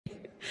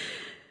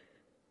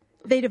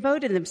They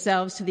devoted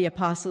themselves to the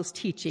apostles'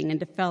 teaching and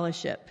to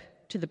fellowship,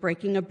 to the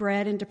breaking of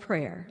bread and to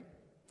prayer.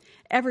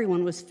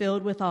 Everyone was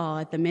filled with awe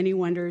at the many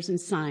wonders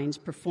and signs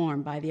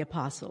performed by the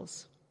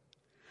apostles.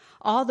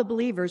 All the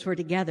believers were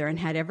together and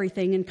had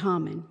everything in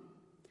common.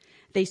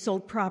 They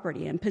sold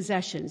property and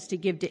possessions to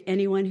give to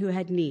anyone who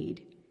had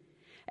need.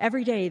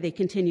 Every day they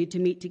continued to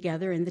meet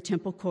together in the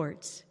temple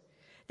courts.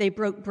 They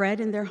broke bread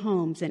in their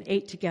homes and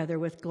ate together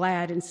with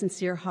glad and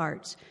sincere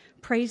hearts,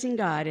 praising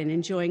God and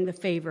enjoying the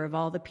favor of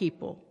all the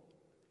people.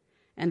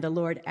 And the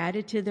Lord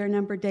added to their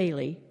number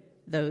daily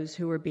those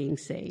who were being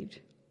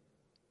saved.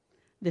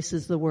 This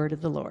is the word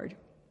of the Lord.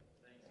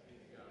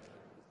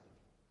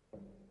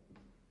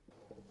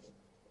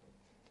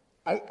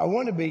 I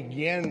want to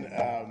begin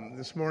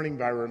this morning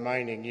by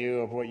reminding you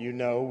of what you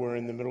know. We're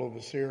in the middle of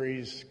a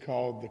series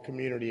called The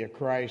Community of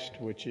Christ,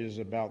 which is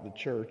about the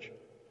church.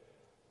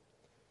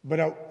 But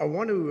I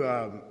want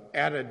to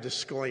add a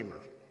disclaimer.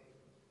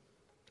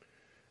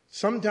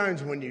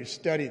 Sometimes when you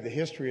study the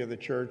history of the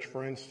church,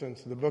 for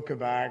instance, the book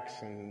of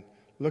Acts, and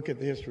look at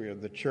the history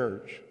of the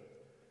church,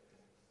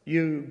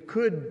 you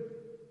could,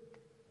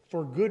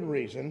 for good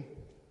reason,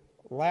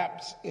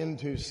 lapse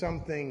into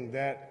something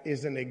that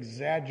is an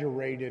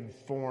exaggerated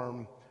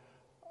form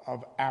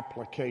of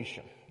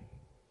application.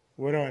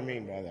 What do I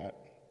mean by that?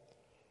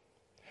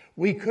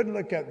 We could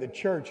look at the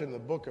church in the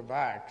book of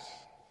Acts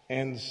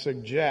and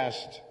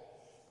suggest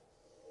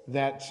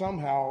that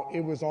somehow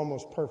it was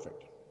almost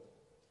perfect.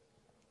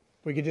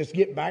 If we could just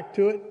get back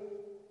to it,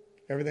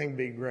 everything would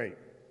be great.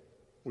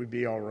 We'd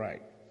be all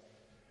right.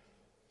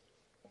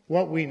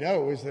 What we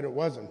know is that it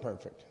wasn't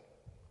perfect.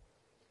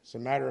 As a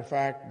matter of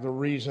fact, the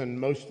reason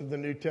most of the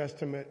New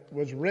Testament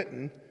was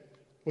written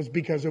was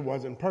because it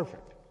wasn't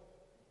perfect.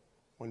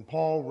 When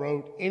Paul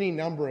wrote any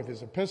number of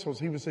his epistles,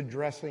 he was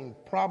addressing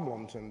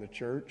problems in the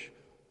church,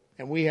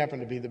 and we happen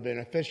to be the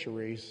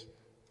beneficiaries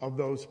of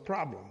those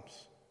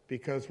problems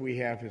because we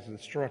have his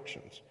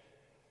instructions.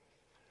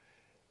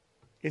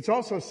 It's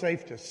also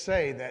safe to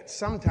say that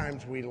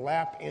sometimes we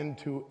lap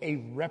into a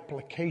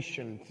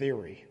replication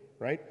theory,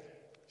 right?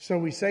 So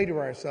we say to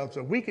ourselves,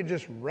 if we could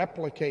just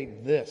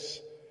replicate this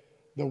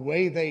the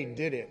way they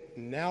did it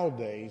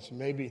nowadays,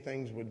 maybe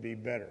things would be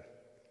better.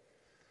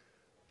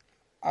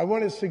 I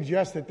want to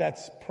suggest that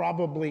that's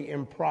probably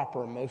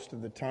improper most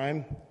of the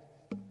time,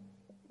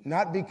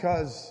 not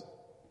because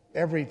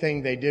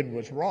everything they did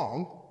was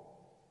wrong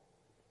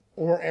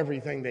or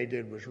everything they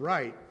did was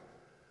right,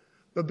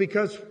 but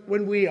because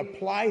when we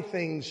apply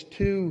things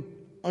too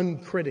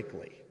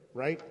uncritically,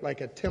 right, like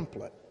a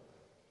template,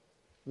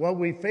 what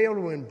we fail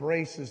to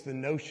embrace is the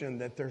notion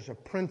that there's a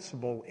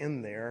principle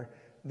in there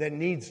that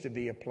needs to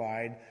be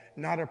applied,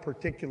 not a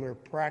particular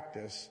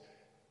practice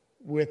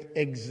with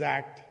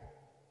exact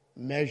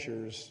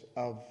measures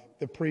of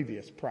the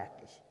previous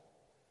practice.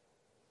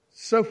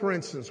 So, for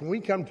instance, when we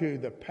come to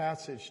the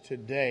passage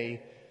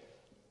today,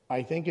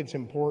 I think it's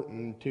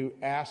important to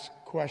ask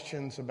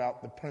questions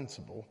about the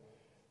principle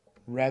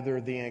rather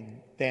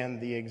than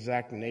the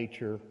exact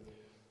nature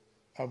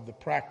of the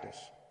practice.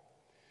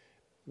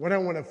 What I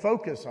want to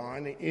focus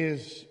on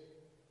is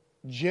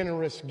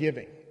generous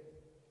giving,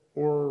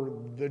 or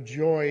the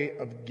joy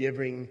of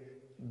giving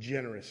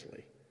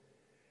generously.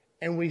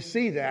 And we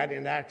see that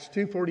in Acts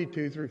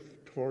 2:42 through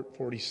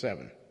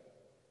 47.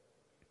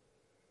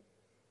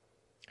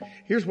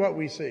 Here's what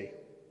we see.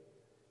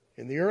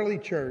 In the early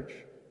church,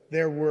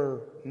 there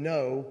were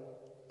no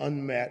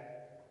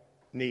unmet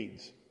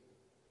needs.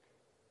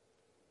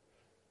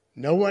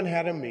 No one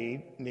had a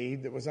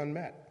need that was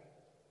unmet.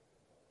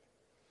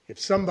 If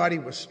somebody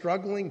was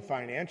struggling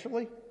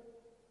financially,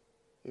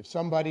 if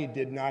somebody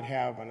did not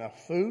have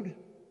enough food,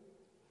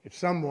 if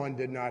someone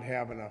did not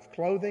have enough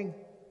clothing,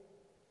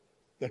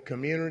 the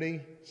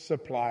community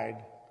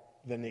supplied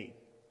the need.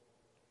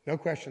 No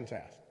questions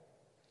asked.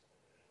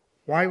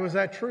 Why was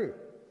that true?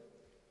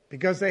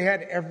 Because they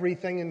had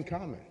everything in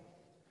common.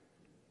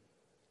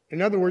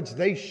 In other words,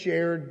 they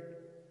shared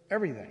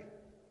everything.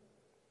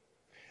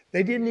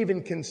 They didn't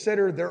even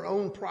consider their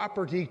own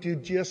property to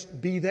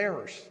just be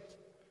theirs.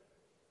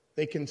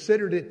 They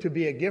considered it to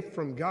be a gift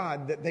from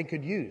God that they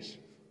could use.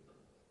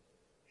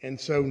 And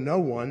so no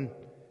one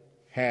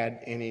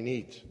had any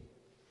needs.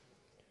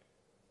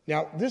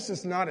 Now, this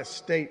is not a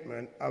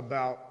statement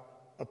about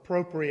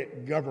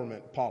appropriate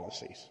government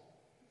policies.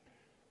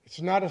 It's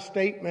not a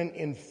statement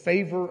in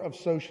favor of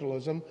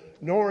socialism,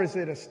 nor is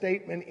it a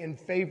statement in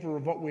favor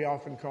of what we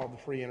often call the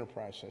free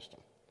enterprise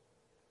system.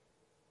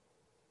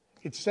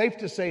 It's safe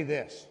to say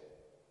this: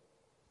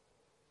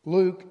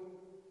 Luke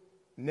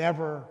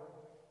never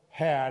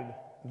had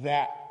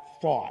that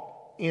thought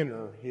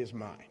enter his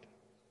mind.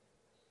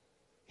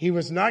 He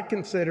was not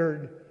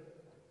considering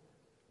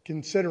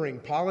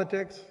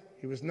politics.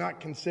 He was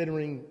not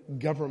considering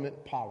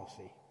government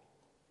policy.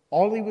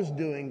 All he was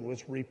doing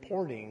was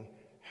reporting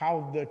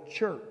how the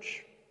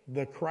church,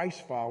 the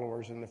Christ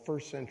followers in the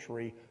first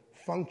century,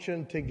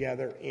 functioned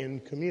together in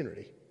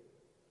community.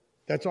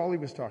 That's all he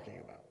was talking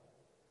about.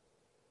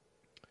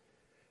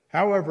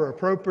 However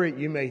appropriate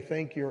you may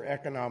think your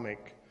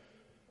economic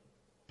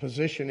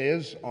position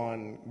is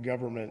on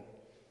government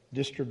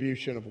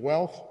distribution of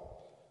wealth,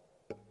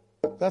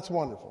 that's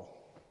wonderful.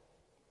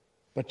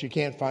 But you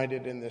can't find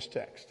it in this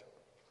text.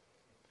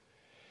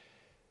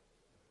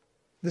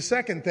 The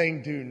second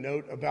thing to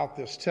note about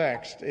this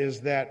text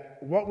is that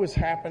what was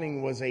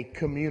happening was a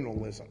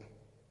communalism.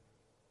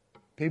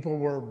 People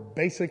were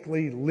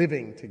basically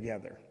living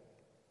together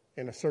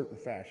in a certain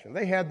fashion.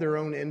 They had their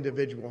own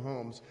individual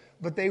homes,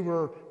 but they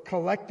were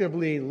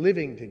collectively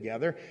living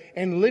together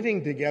and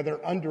living together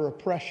under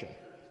oppression.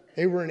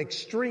 They were an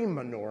extreme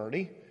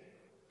minority,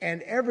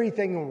 and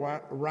everything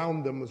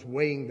around them was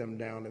weighing them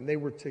down, and they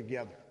were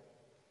together.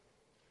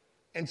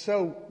 And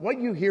so what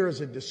you hear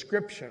is a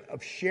description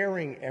of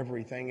sharing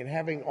everything and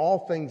having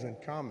all things in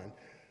common.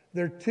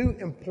 There are two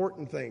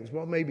important things,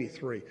 well, maybe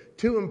three,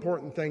 two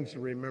important things to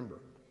remember.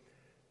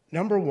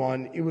 Number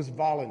one, it was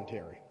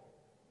voluntary.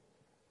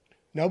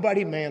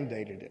 Nobody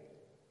mandated it.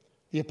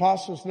 The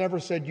apostles never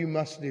said, you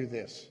must do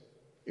this.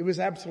 It was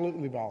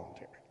absolutely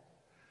voluntary.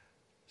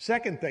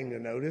 Second thing to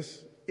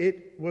notice,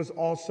 it was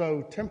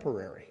also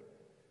temporary.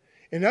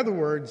 In other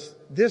words,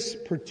 this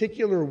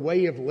particular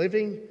way of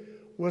living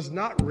was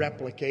not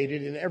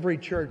replicated in every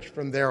church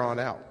from there on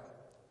out.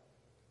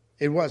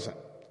 It wasn't.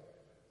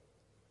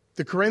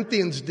 The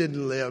Corinthians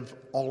didn't live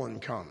all in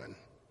common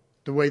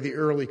the way the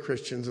early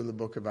Christians in the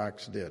book of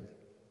Acts did.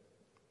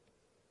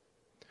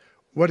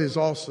 What is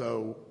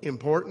also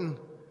important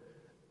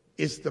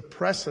is the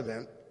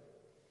precedent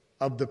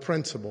of the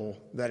principle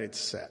that it's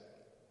set.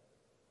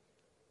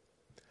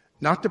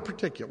 Not the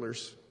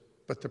particulars,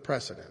 but the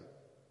precedent.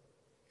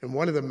 And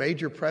one of the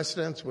major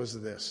precedents was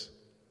this.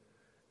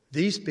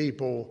 These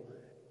people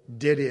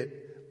did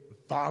it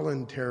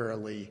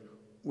voluntarily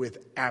with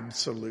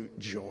absolute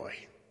joy.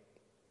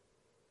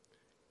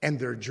 And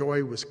their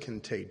joy was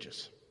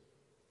contagious.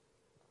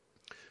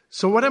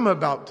 So what I'm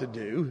about to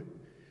do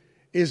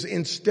is,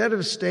 instead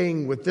of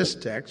staying with this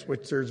text,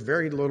 which there's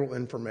very little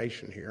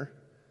information here,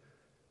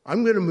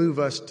 I'm going to move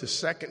us to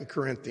 2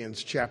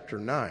 Corinthians chapter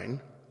 9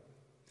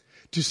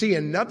 to see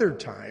another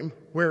time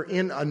where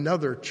in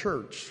another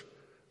church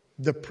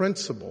the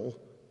principle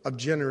of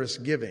generous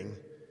giving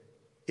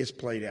is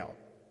played out.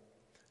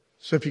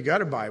 So if you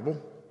got a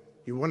Bible,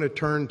 you want to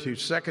turn to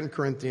 2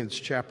 Corinthians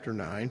chapter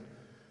 9.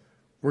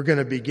 We're going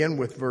to begin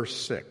with verse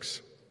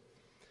 6.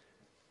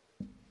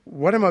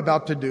 What I'm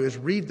about to do is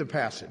read the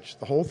passage,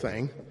 the whole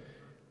thing,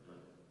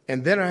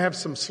 and then I have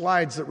some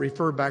slides that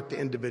refer back to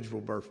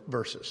individual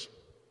verses.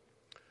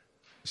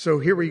 So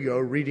here we go,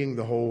 reading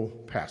the whole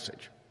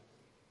passage.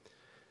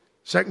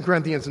 2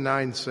 Corinthians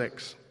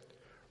 9:6.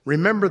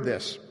 Remember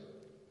this,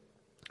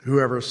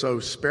 whoever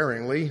sows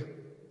sparingly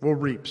will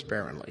reap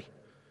sparingly,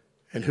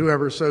 and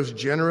whoever sows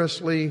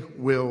generously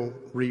will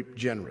reap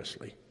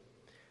generously.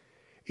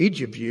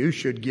 Each of you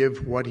should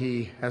give what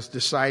you have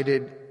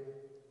decided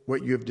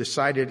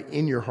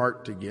in your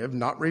heart to give,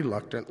 not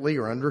reluctantly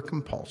or under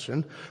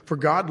compulsion, for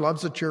God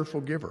loves a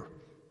cheerful giver,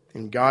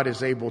 and God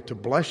is able to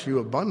bless you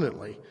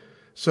abundantly,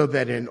 so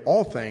that in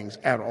all things,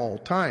 at all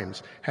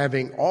times,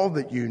 having all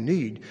that you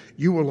need,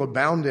 you will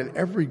abound in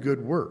every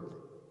good work.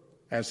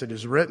 As it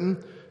is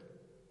written,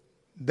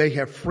 they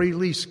have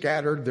freely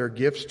scattered their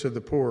gifts to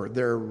the poor.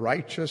 Their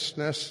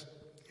righteousness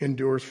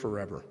endures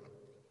forever.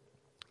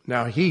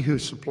 Now he who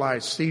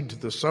supplies seed to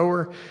the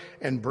sower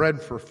and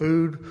bread for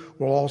food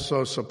will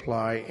also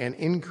supply and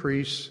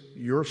increase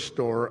your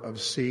store of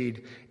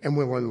seed and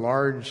will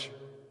enlarge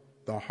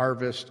the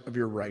harvest of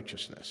your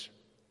righteousness.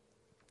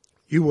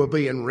 You will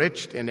be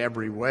enriched in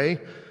every way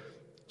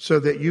so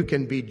that you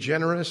can be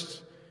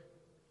generous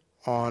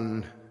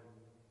on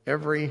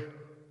every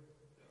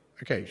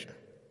occasion.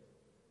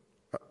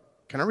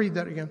 Can I read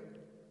that again?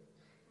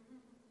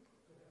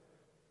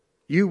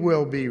 You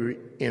will be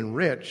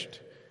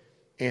enriched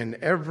in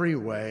every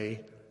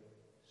way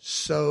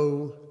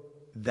so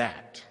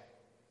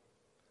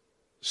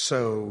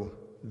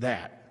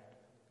that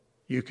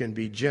you can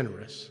be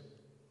generous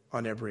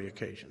on every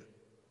occasion.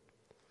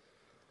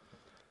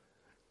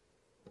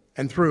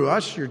 And through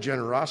us, your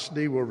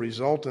generosity will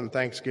result in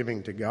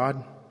thanksgiving to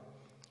God.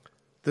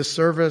 The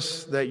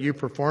service that you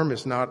perform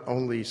is not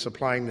only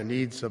supplying the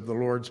needs of the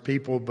Lord's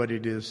people, but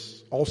it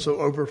is also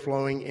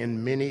overflowing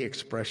in many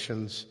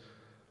expressions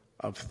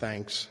of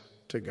thanks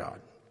to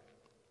God.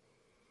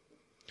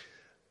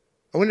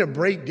 I want to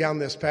break down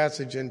this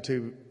passage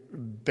into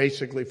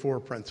basically four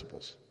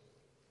principles.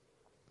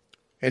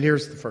 And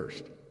here's the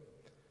first.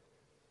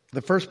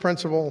 The first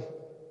principle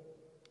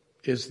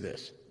is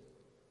this.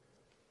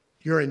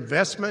 Your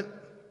investment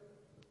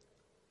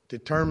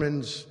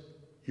determines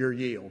your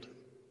yield.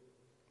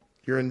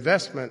 Your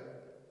investment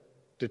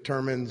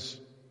determines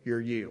your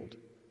yield.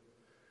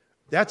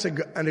 That's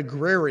an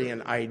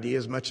agrarian idea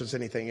as much as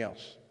anything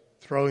else,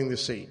 throwing the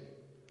seed.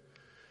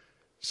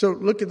 So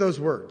look at those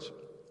words.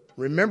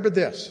 Remember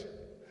this,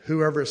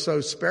 whoever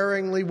sows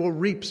sparingly will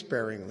reap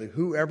sparingly.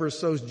 Whoever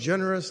sows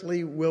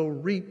generously will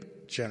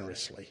reap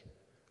generously.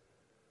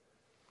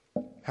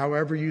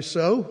 However you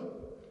sow,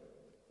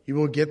 you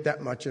will get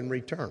that much in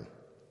return.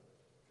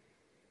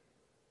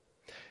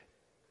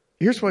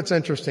 Here's what's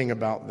interesting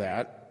about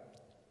that.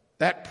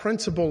 That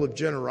principle of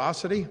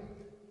generosity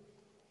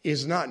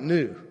is not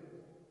new.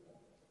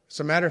 As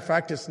a matter of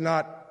fact, it's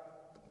not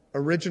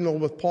original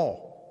with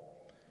Paul.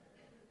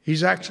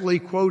 He's actually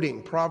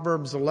quoting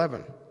Proverbs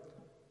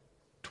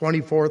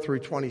 11:24 through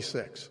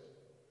 26.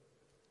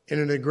 In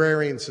an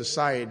agrarian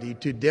society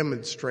to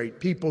demonstrate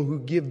people who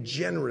give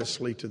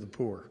generously to the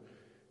poor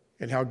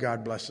and how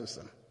God blesses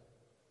them.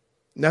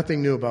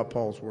 Nothing new about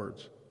Paul's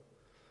words.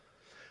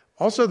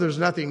 Also, there's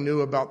nothing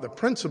new about the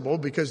principle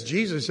because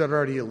Jesus had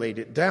already laid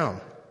it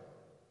down.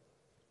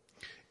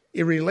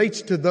 It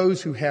relates to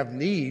those who have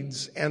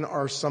needs and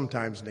are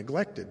sometimes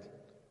neglected.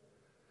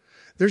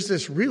 There's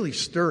this really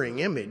stirring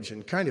image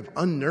and kind of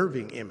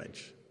unnerving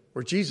image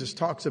where Jesus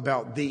talks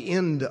about the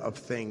end of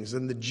things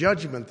and the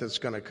judgment that's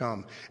going to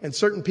come. And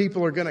certain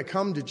people are going to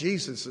come to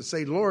Jesus and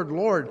say, Lord,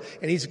 Lord.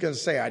 And he's going to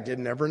say, I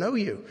didn't ever know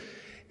you.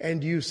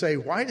 And you say,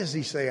 why does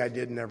he say I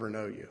didn't ever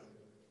know you?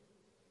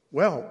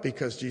 Well,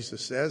 because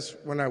Jesus says,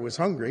 when I was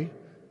hungry,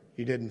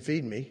 you didn't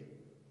feed me.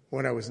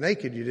 When I was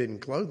naked, you didn't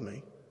clothe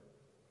me.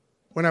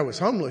 When I was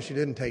homeless, you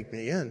didn't take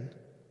me in.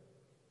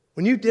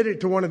 When you did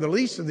it to one of the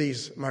least of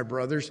these, my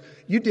brothers,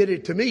 you did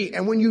it to me.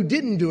 And when you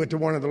didn't do it to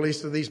one of the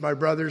least of these, my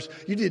brothers,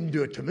 you didn't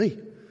do it to me.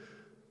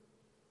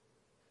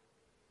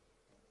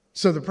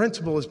 So the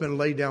principle has been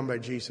laid down by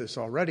Jesus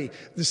already.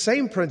 The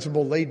same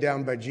principle laid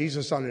down by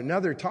Jesus on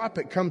another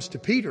topic comes to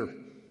Peter.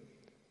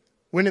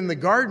 When in the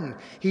garden,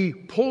 he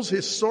pulls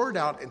his sword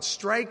out and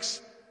strikes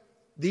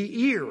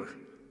the ear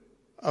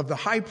of the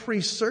high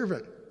priest's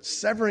servant,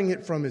 severing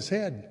it from his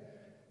head.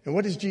 And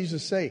what does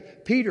Jesus say?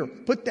 Peter,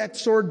 put that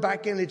sword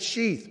back in its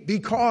sheath,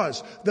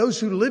 because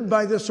those who live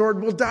by the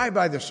sword will die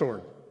by the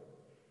sword.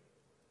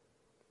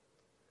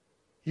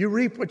 You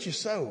reap what you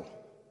sow.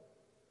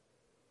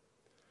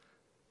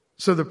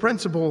 So the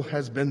principle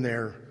has been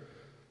there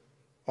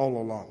all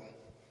along.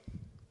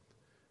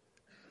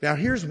 Now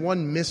here's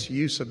one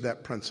misuse of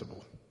that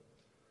principle.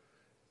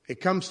 It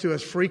comes to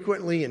us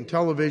frequently in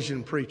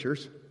television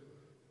preachers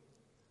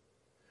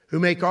who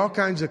make all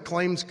kinds of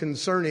claims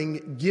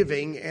concerning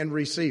giving and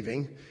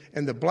receiving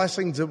and the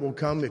blessings that will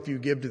come if you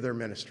give to their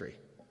ministry.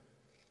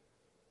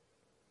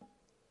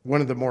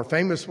 One of the more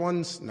famous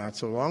ones, not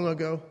so long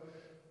ago,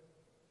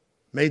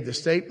 made the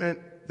statement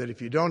that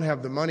if you don't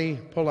have the money,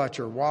 pull out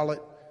your wallet,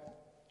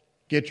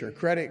 get your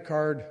credit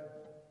card,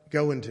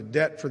 go into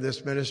debt for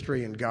this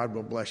ministry, and God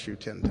will bless you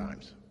 10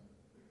 times.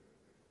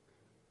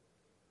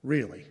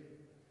 Really?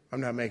 I'm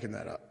not making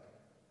that up.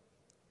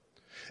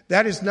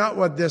 That is not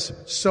what this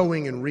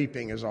sowing and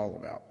reaping is all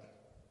about.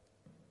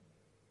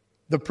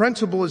 The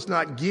principle is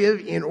not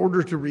give in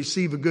order to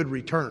receive a good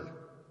return.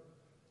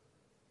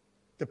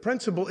 The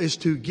principle is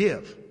to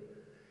give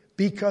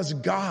because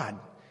God,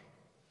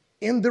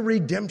 in the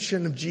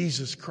redemption of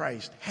Jesus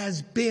Christ,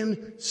 has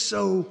been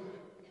so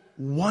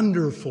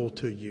wonderful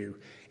to you.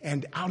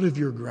 And out of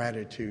your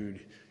gratitude,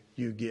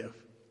 you give.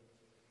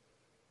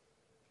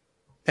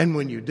 And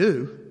when you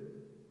do,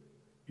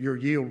 your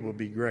yield will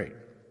be great.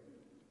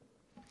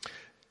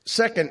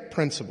 Second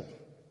principle,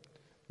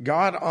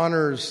 God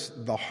honors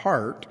the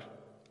heart,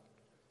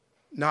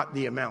 not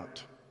the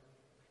amount.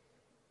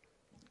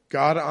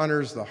 God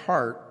honors the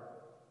heart,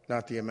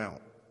 not the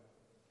amount.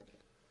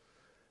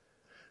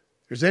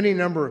 There's any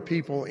number of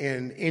people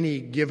in any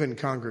given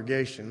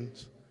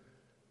congregations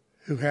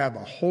who have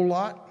a whole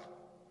lot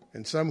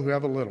and some who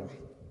have a little.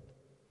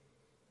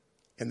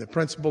 And the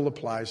principle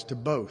applies to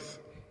both.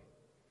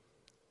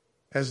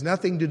 It has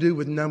nothing to do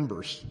with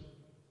numbers.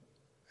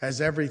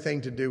 Has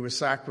everything to do with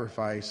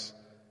sacrifice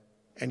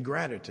and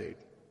gratitude.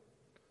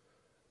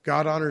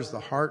 God honors the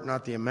heart,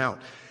 not the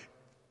amount.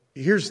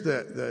 Here's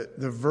the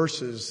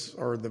verses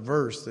or the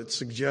verse that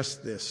suggests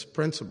this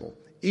principle.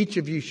 Each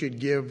of you should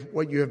give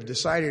what you have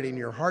decided in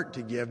your heart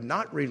to give,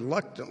 not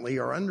reluctantly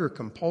or under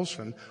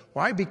compulsion.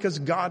 Why? Because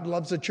God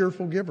loves a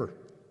cheerful giver.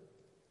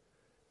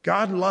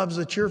 God loves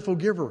a cheerful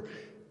giver.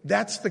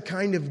 That's the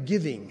kind of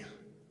giving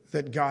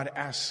that God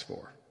asks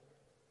for.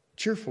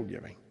 Cheerful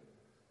giving.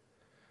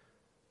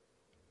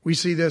 We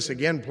see this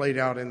again played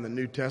out in the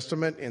New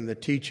Testament in the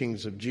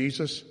teachings of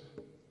Jesus.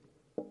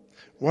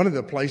 One of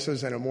the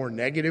places in a more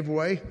negative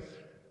way,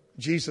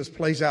 Jesus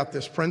plays out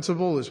this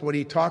principle is what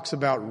he talks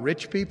about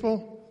rich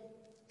people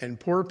and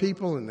poor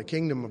people in the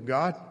kingdom of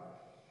God.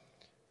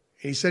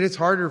 He said it's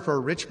harder for a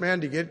rich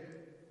man to get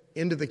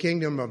into the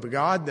kingdom of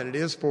God than it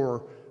is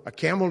for a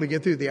camel to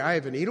get through the eye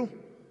of a needle.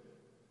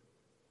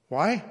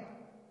 Why?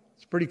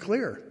 It's pretty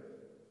clear.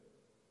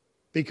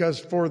 Because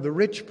for the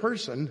rich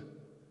person,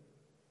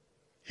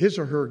 his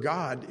or her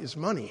God is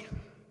money.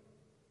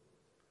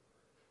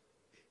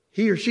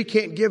 He or she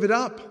can't give it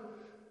up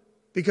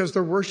because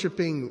they're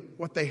worshiping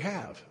what they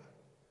have.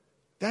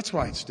 That's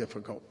why it's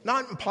difficult.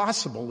 Not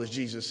impossible, as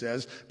Jesus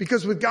says,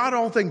 because with God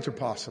all things are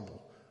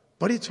possible.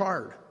 But it's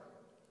hard.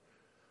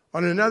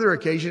 On another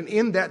occasion,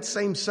 in that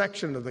same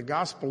section of the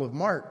Gospel of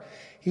Mark,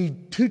 he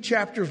 2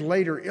 chapters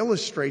later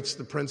illustrates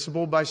the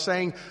principle by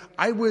saying,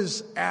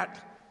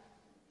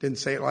 didn't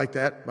say it like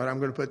that, but I'm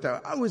going to put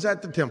that, I was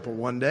at the temple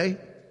one day.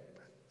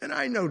 And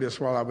I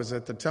noticed while I was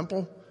at the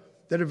temple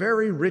that a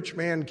very rich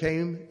man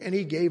came and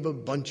he gave a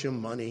bunch of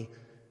money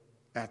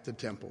at the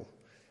temple.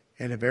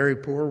 And a very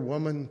poor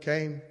woman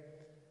came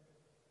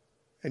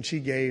and she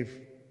gave,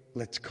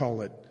 let's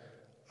call it,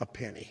 a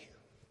penny.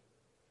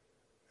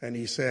 And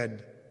he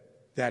said,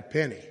 that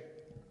penny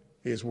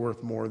is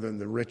worth more than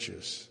the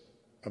riches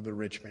of the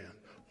rich man.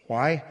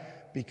 Why?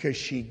 Because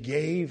she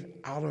gave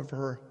out of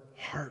her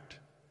heart.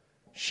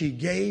 She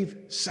gave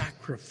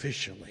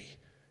sacrificially.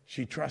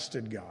 She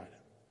trusted God.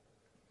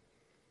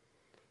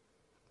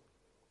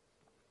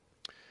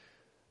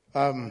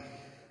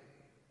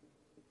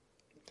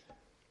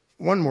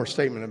 One more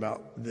statement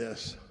about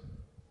this.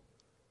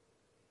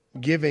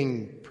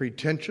 Giving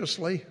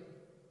pretentiously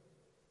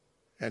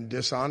and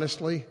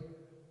dishonestly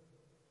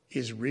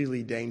is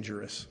really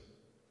dangerous.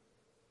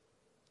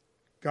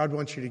 God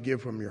wants you to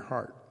give from your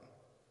heart.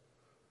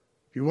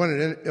 If you want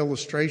an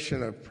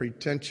illustration of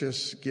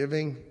pretentious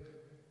giving,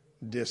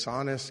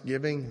 dishonest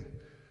giving,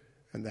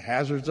 and the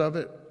hazards of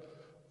it,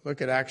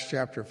 look at Acts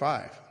chapter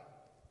 5.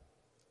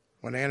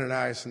 When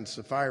Ananias and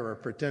Sapphira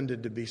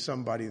pretended to be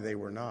somebody they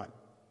were not.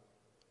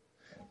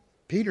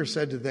 Peter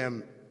said to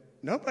them,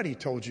 nobody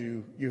told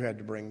you you had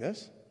to bring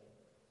this.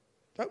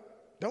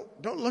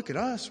 Don't look at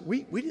us.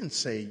 We didn't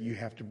say you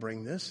have to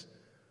bring this.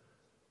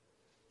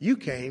 You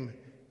came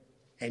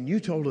and you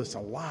told us a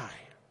lie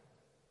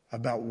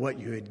about what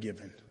you had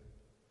given.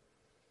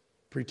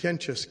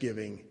 Pretentious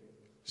giving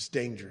is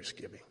dangerous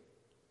giving.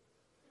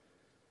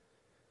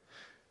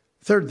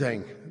 Third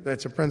thing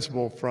that's a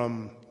principle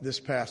from this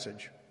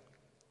passage.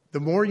 The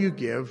more you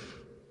give,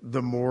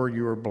 the more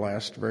you are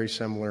blessed. Very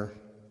similar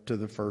to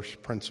the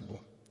first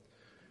principle.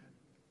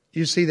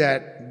 You see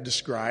that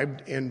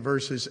described in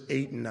verses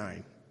 8 and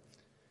 9.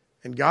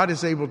 And God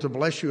is able to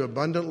bless you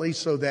abundantly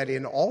so that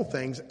in all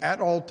things,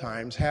 at all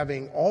times,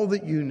 having all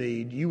that you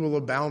need, you will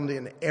abound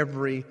in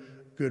every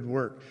good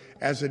work.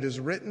 As it is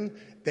written,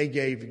 they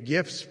gave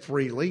gifts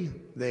freely.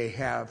 They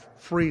have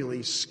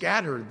freely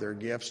scattered their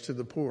gifts to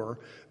the poor.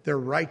 Their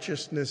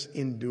righteousness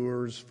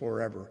endures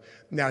forever.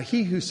 Now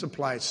he who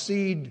supplies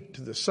seed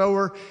to the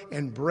sower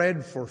and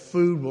bread for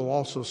food will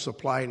also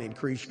supply and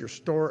increase your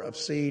store of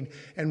seed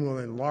and will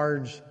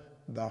enlarge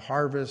the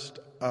harvest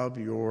of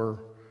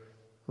your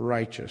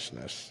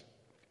righteousness.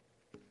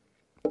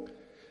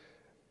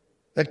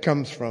 That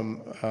comes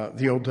from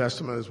the Old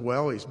Testament as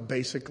well. He's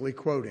basically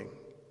quoting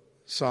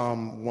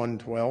Psalm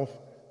 112,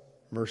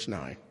 verse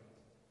 9.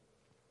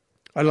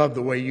 I love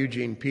the way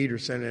Eugene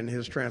Peterson, in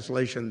his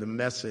translation, The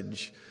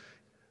Message,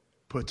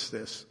 puts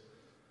this.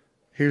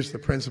 Here's the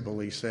principle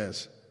he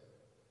says.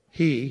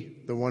 He,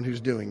 the one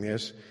who's doing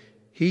this,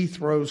 he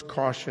throws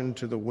caution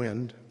to the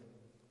wind,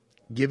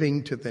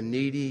 giving to the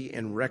needy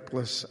in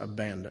reckless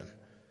abandon.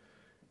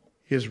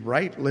 His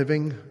right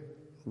living,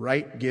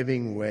 right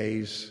giving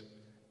ways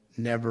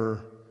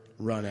never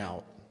run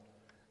out,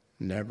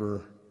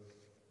 never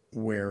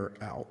wear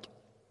out.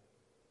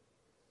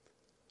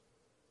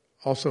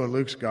 Also in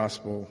Luke's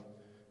gospel,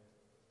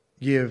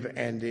 give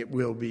and it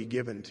will be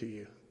given to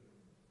you.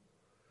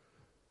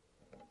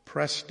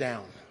 Pressed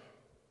down,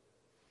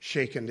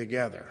 shaken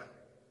together,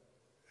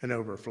 and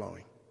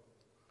overflowing.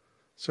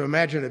 So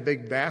imagine a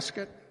big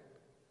basket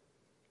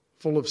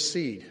full of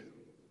seed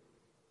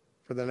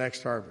for the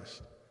next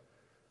harvest.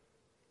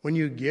 When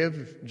you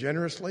give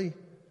generously,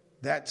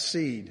 that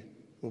seed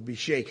will be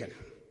shaken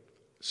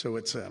so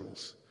it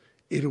settles.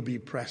 It'll be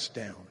pressed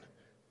down,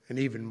 and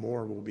even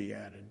more will be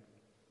added.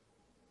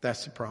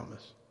 That's the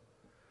promise.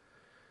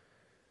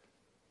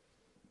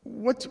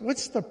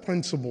 What's the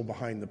principle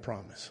behind the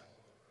promise?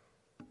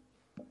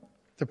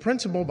 The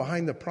principle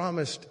behind the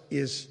promise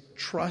is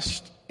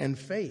trust and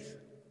faith.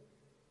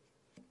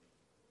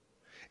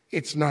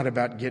 It's not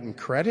about getting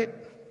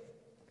credit.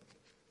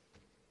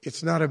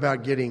 It's not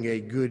about getting a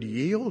good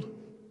yield.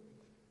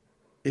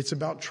 It's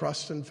about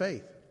trust and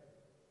faith.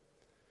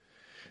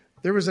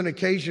 There was an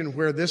occasion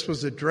where this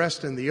was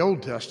addressed in the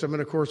Old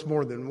Testament, of course,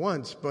 more than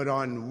once, but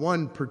on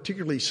one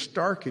particularly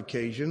stark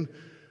occasion,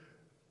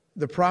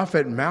 the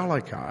prophet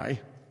Malachi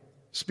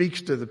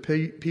speaks to the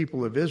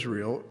people of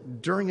Israel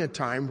during a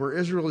time where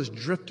Israel has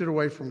drifted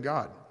away from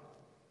God.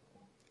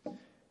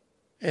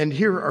 And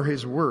here are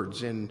his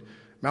words in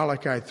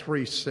Malachi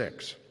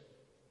 3:6.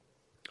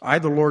 I,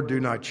 the Lord, do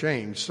not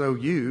change, so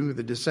you,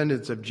 the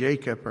descendants of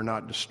Jacob, are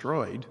not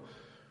destroyed.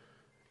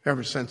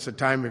 Ever since the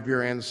time of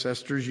your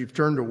ancestors, you've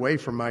turned away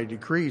from my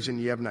decrees, and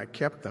you have not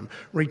kept them.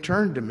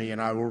 Return to me,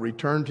 and I will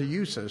return to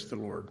you, says the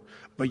Lord.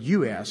 But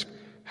you ask,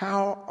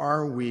 how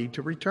are we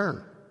to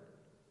return?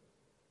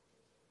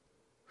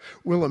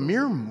 Will a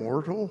mere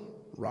mortal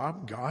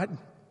rob God?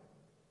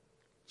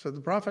 Said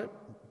the prophet,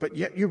 but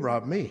yet you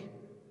rob me.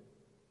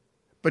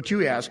 But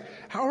you ask,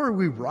 how are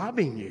we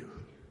robbing you?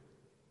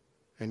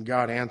 And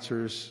God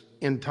answers,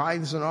 in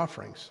tithes and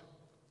offerings.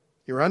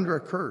 You're under a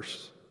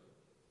curse,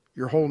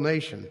 your whole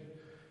nation,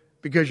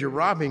 because you're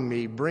robbing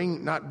me,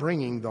 not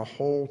bringing the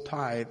whole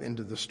tithe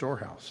into the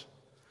storehouse.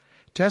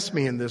 Test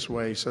me in this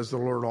way, says the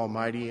Lord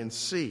Almighty, and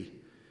see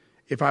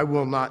if I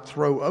will not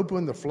throw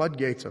open the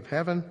floodgates of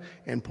heaven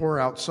and pour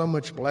out so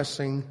much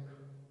blessing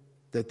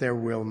that there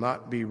will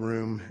not be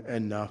room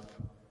enough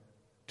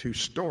to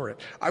store it.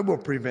 I will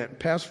prevent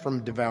pests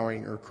from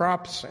devouring your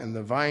crops, and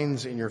the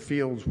vines in your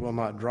fields will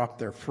not drop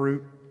their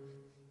fruit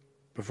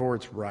before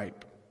it's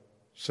ripe,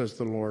 says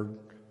the Lord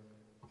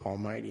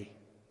Almighty.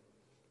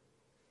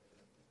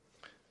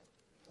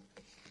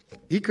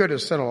 He could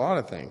have said a lot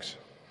of things,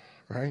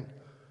 right?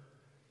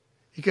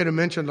 He could have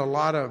mentioned a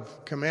lot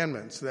of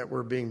commandments that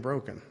were being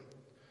broken.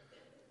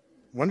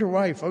 Wonder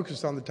why he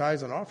focused on the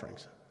tithes and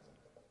offerings.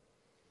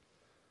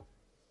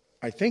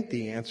 I think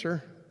the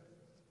answer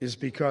is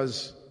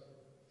because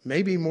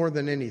maybe more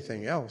than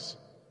anything else,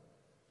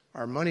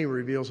 our money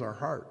reveals our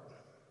heart.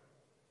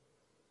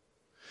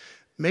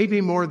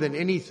 Maybe more than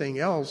anything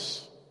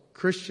else,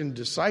 Christian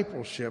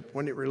discipleship,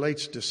 when it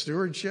relates to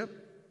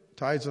stewardship,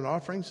 tithes and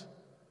offerings,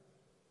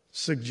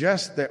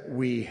 suggests that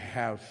we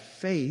have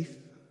faith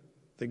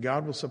that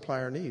God will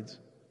supply our needs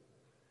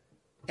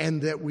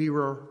and that we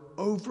were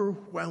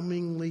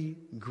overwhelmingly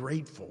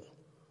grateful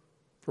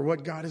for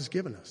what God has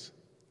given us.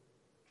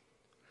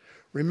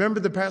 Remember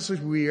the passage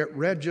we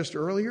read just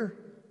earlier?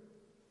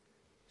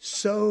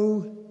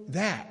 So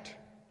that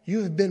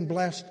you have been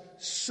blessed,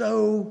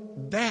 so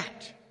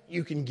that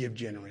you can give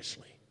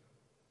generously.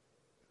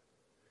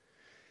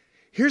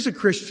 Here's a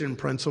Christian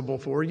principle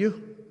for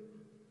you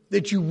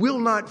that you will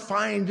not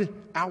find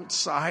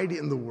outside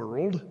in the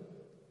world.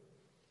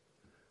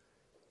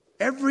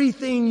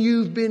 Everything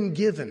you've been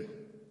given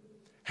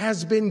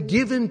has been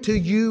given to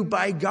you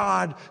by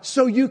God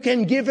so you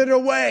can give it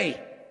away.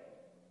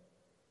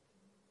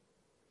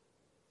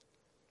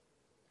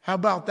 How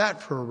about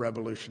that for a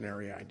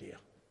revolutionary idea?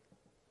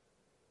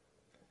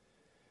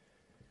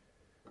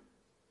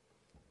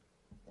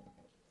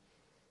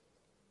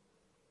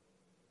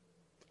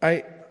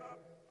 I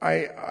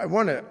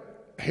want to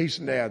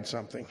hasten to add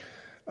something.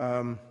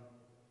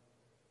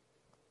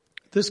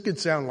 This could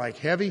sound like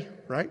heavy,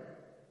 right?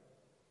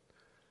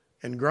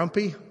 And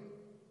grumpy.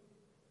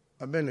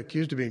 I've been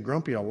accused of being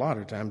grumpy a lot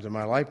of times in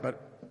my life, but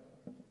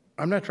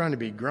I'm not trying to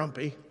be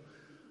grumpy.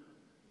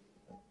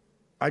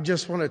 I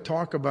just want to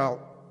talk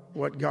about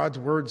what God's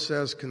Word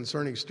says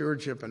concerning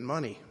stewardship and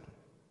money.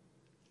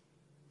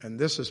 And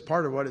this is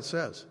part of what it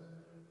says.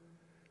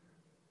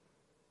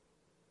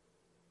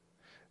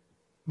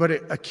 But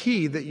a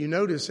key that you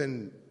notice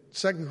in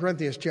 2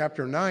 Corinthians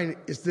chapter 9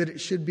 is that it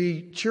should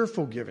be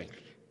cheerful giving,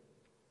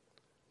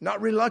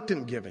 not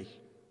reluctant giving.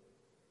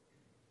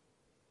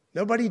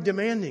 Nobody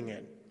demanding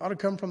it. Ought to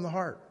come from the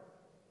heart.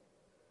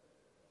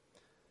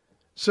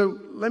 So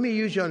let me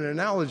use an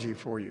analogy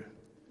for you.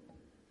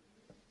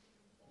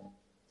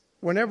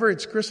 Whenever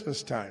it's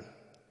Christmas time,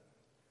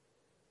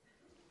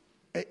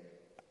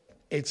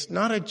 it's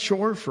not a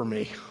chore for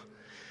me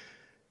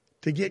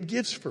to get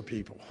gifts for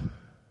people.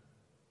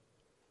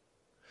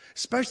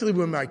 Especially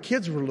when my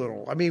kids were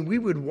little. I mean, we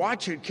would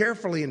watch it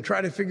carefully and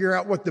try to figure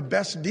out what the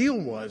best deal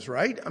was,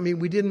 right? I mean,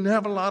 we didn't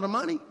have a lot of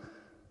money.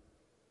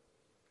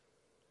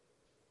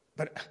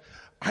 But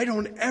I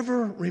don't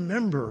ever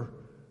remember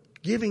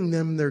giving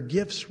them their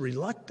gifts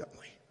reluctantly.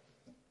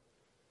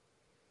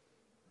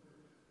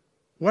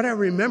 What I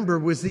remember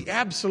was the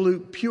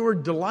absolute pure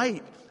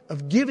delight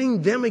of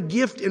giving them a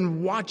gift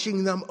and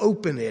watching them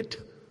open it.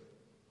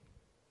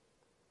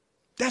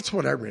 That's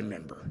what I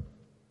remember.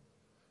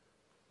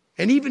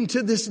 And even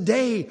to this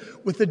day,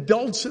 with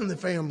adults in the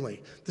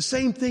family, the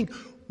same thing.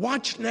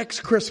 Watch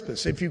next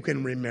Christmas, if you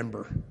can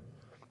remember.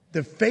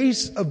 The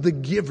face of the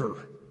giver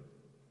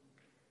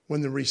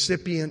when the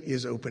recipient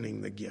is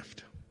opening the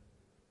gift.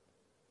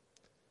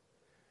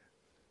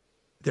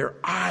 Their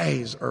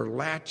eyes are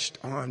latched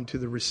on to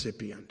the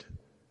recipient.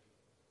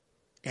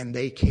 And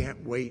they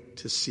can't wait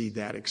to see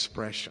that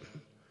expression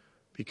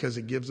because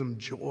it gives them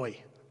joy.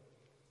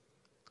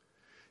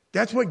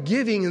 That's what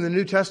giving in the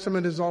New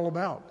Testament is all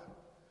about.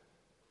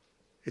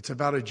 It's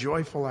about a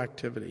joyful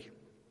activity.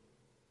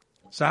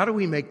 So how do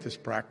we make this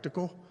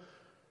practical?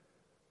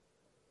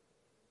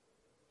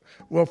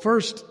 Well,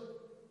 first,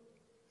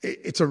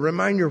 it's a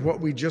reminder of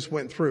what we just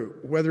went through,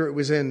 whether it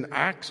was in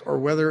Acts or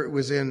whether it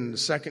was in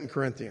 2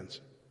 Corinthians.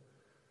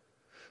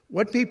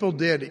 What people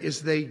did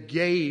is they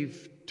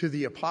gave to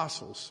the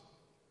apostles.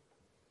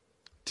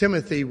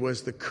 Timothy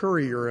was the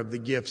courier of the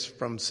gifts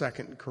from 2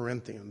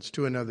 Corinthians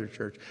to another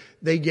church.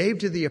 They gave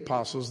to the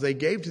apostles, they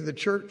gave to the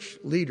church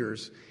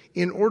leaders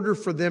in order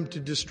for them to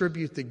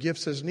distribute the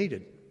gifts as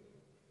needed.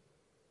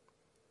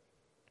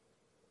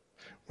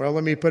 Well,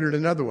 let me put it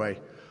another way.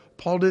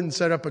 Paul didn't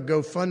set up a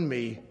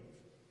GoFundMe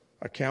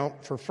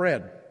account for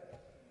Fred.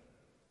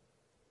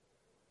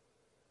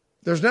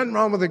 There's nothing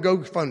wrong with a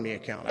GoFundMe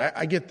account.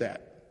 I get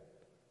that.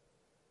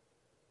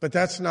 But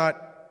that's not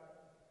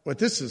what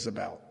this is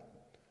about.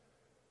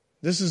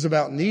 This is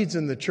about needs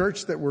in the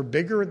church that were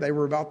bigger. They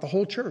were about the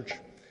whole church.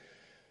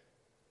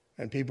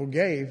 And people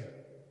gave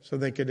so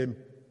they could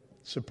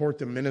support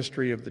the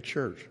ministry of the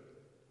church.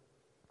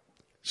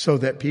 So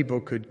that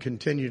people could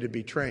continue to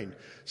be trained.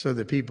 So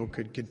that people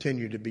could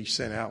continue to be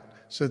sent out.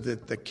 So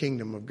that the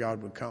kingdom of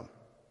God would come.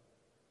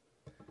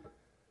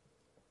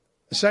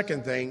 The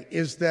second thing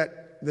is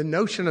that the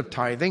notion of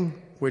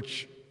tithing,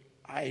 which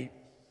I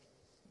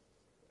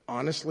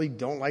honestly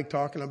don't like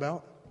talking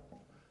about?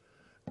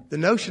 The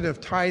notion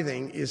of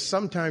tithing is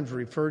sometimes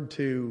referred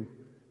to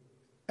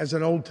as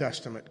an Old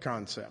Testament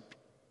concept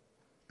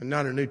and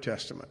not a New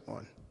Testament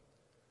one.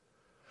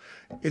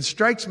 It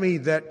strikes me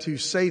that to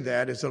say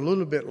that is a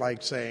little bit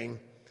like saying,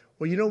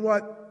 well, you know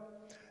what?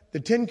 The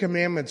Ten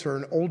Commandments are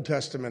an Old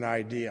Testament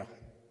idea,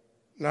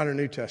 not a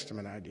New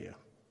Testament idea.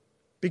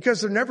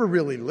 Because they're never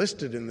really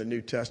listed in the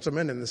New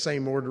Testament in the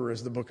same order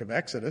as the book of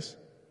Exodus.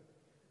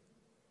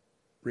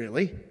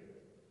 Really?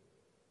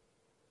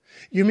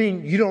 You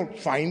mean you don't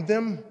find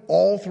them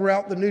all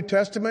throughout the New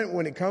Testament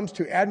when it comes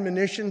to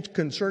admonitions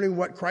concerning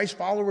what Christ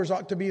followers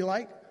ought to be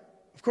like?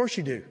 Of course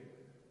you do.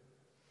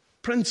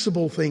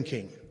 Principle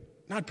thinking,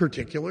 not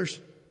particulars.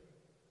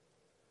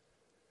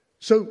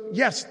 So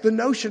yes, the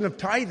notion of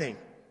tithing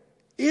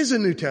is a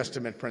New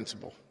Testament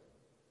principle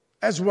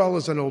as well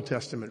as an Old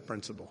Testament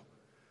principle.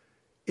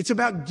 It's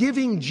about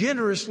giving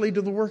generously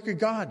to the work of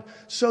God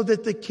so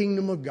that the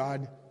kingdom of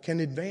God can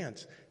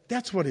advance.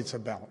 That's what it's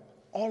about,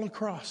 all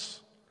across,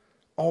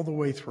 all the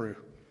way through.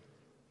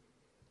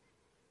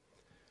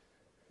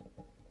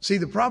 See,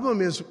 the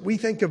problem is we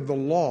think of the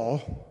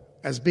law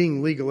as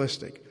being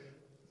legalistic.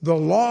 The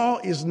law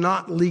is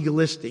not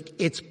legalistic.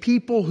 It's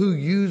people who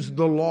use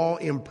the law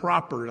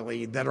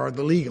improperly that are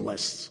the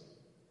legalists.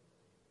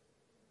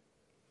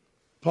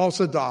 Paul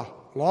said the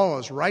law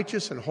is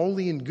righteous and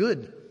holy and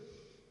good.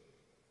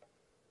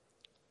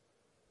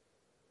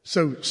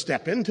 So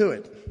step into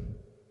it.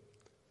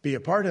 Be a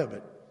part of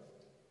it.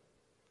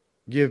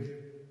 Give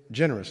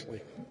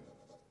generously.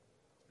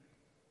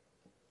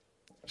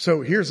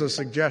 So here's a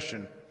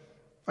suggestion,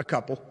 a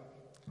couple.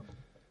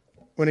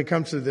 When it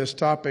comes to this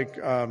topic,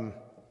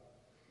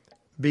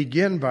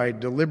 begin by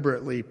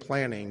deliberately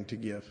planning to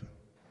give.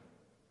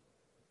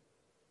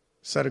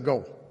 Set a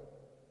goal.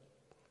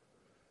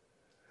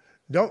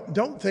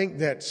 Don't think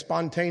that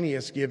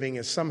spontaneous giving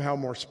is somehow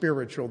more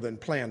spiritual than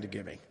planned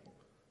giving.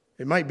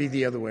 It might be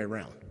the other way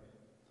around.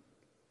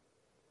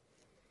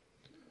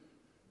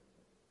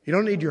 You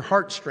don't need your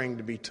heartstring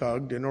to be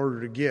tugged in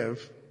order to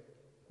give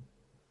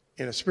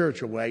in a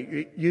spiritual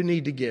way. You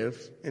need to give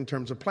in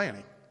terms of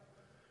planning.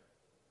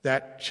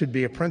 That should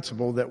be a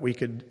principle that we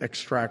could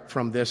extract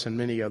from this and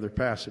many other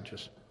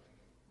passages.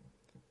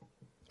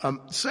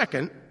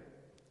 Second,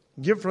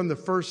 give from the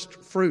first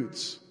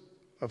fruits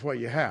of what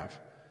you have.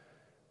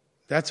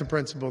 That's a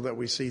principle that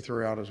we see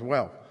throughout as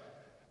well.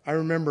 I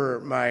remember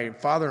my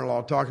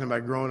father-in-law talking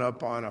about growing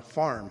up on a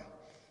farm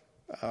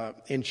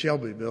in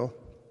Shelbyville,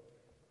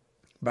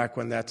 back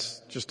when that's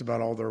just about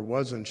all there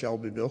was in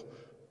Shelbyville.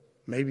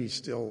 Maybe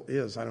still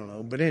is, I don't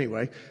know. But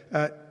anyway,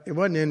 it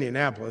wasn't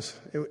Indianapolis.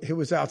 It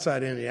was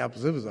outside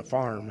Indianapolis. It was a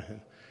farm.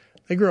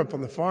 They grew up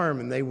on the farm,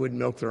 and they would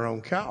milk their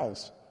own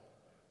cows.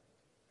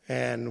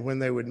 And when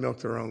they would milk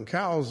their own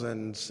cows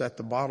and set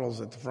the bottles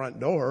at the front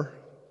door,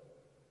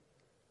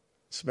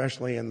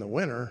 especially in the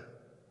winter,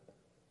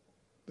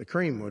 the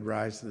cream would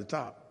rise to the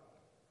top.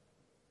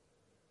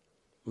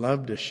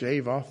 Love to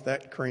shave off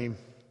that cream.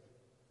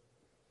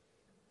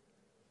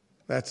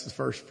 That's the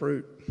first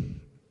fruit.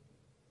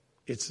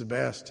 It's the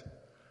best.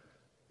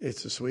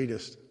 It's the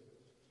sweetest.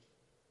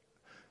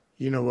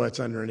 You know what's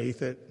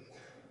underneath it?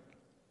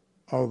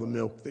 All the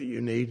milk that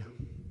you need.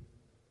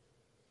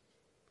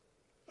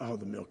 All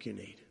the milk you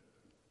need.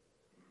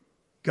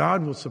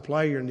 God will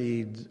supply your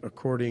needs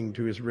according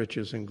to his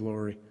riches and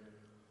glory.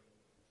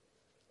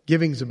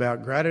 Giving's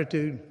about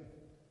gratitude.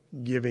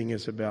 Giving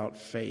is about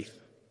faith.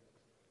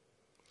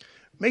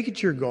 Make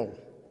it your goal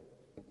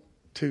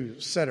to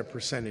set a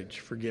percentage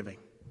for giving.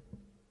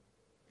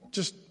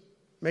 Just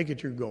make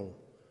it your goal.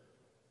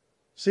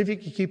 See if you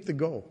can keep the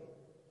goal.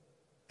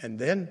 And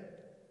then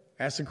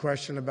ask the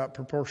question about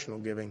proportional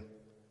giving.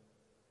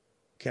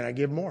 Can I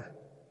give more?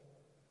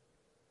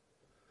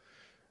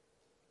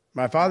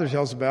 My father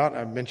tells about,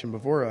 I've mentioned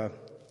before,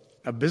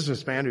 a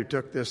businessman who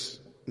took this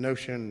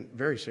notion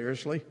very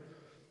seriously.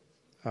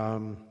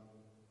 And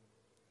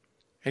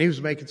he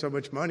was making so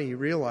much money, he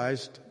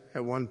realized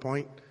at one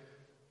point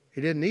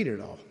he didn't need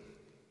it all.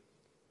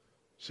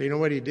 So you know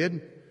what he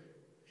did?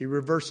 He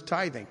reversed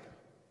tithing.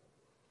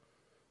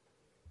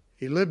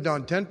 He lived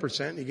on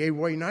 10% and he gave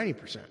away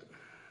 90%.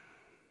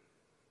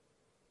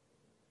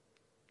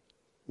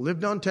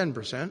 Lived on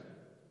 10%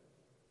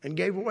 and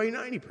gave away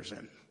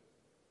 90%.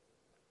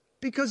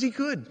 Because he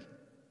could.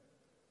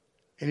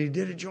 And he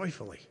did it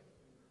joyfully.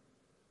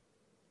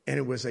 And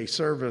it was a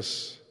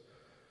service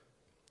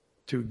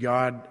to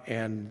God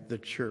and the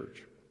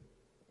church.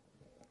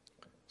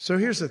 So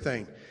here's the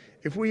thing.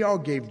 If we all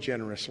gave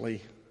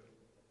generously,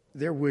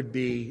 there would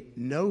be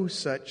no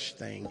such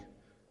thing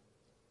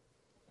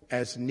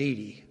as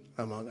needy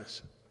among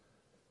us.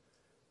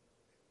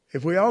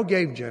 If we all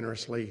gave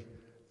generously,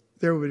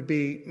 there would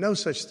be no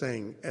such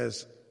thing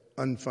as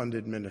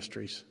unfunded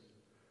ministries.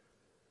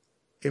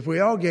 If we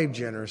all gave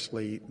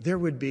generously, there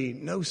would be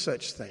no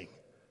such thing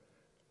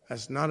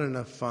as not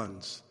enough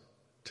funds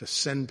to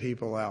send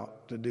people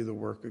out to do the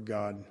work of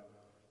God.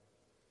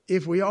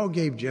 If we all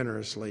gave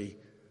generously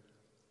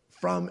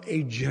from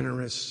a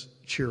generous,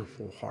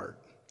 cheerful heart,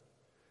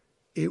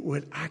 it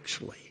would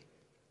actually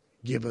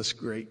give us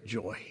great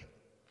joy.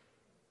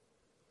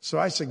 So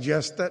I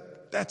suggest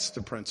that that's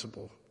the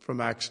principle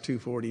from Acts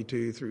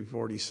 2:42 through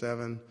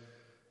 47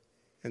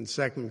 and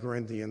 2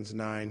 Corinthians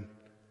 9.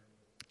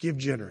 Give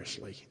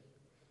generously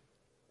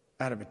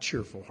out of a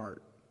cheerful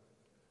heart,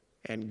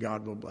 and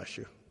God will bless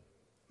you.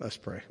 Let's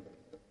pray.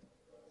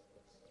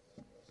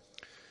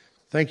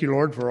 Thank you,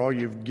 Lord, for all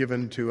you've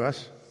given to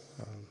us.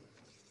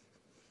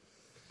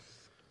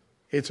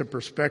 It's a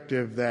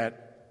perspective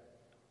that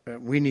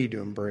we need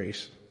to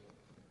embrace.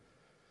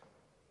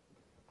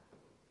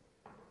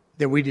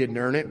 That we didn't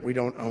earn it, we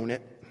don't own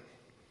it.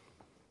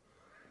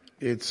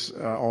 It's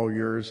all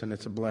yours, and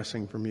it's a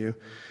blessing from you.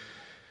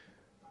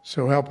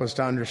 So help us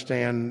to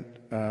understand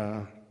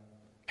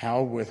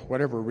how, with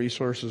whatever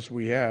resources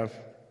we have,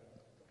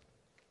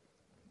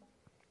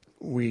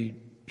 we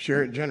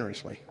share it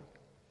generously.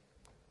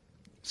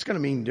 It's going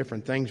to mean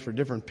different things for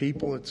different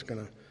people. It's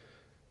going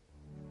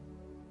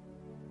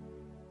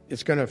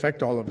to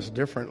affect all of us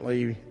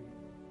differently,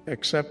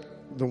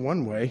 except the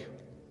one way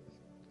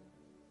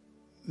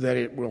that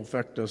it will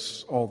affect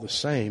us all the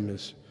same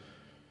is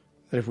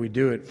that if we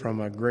do it from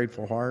a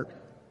grateful heart,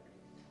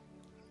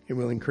 it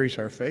will increase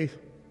our faith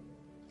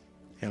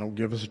and it'll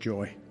give us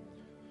joy.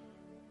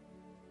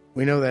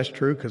 We know that's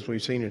true because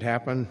we've seen it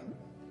happen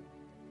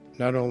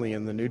not only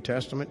in the New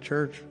Testament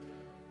church,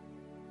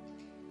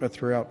 but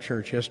throughout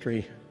church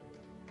history.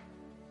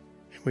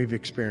 We've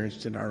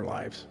experienced in our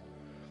lives.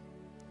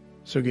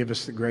 So give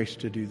us the grace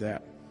to do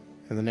that.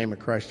 In the name of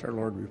Christ our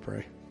Lord we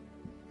pray.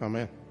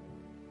 Amen.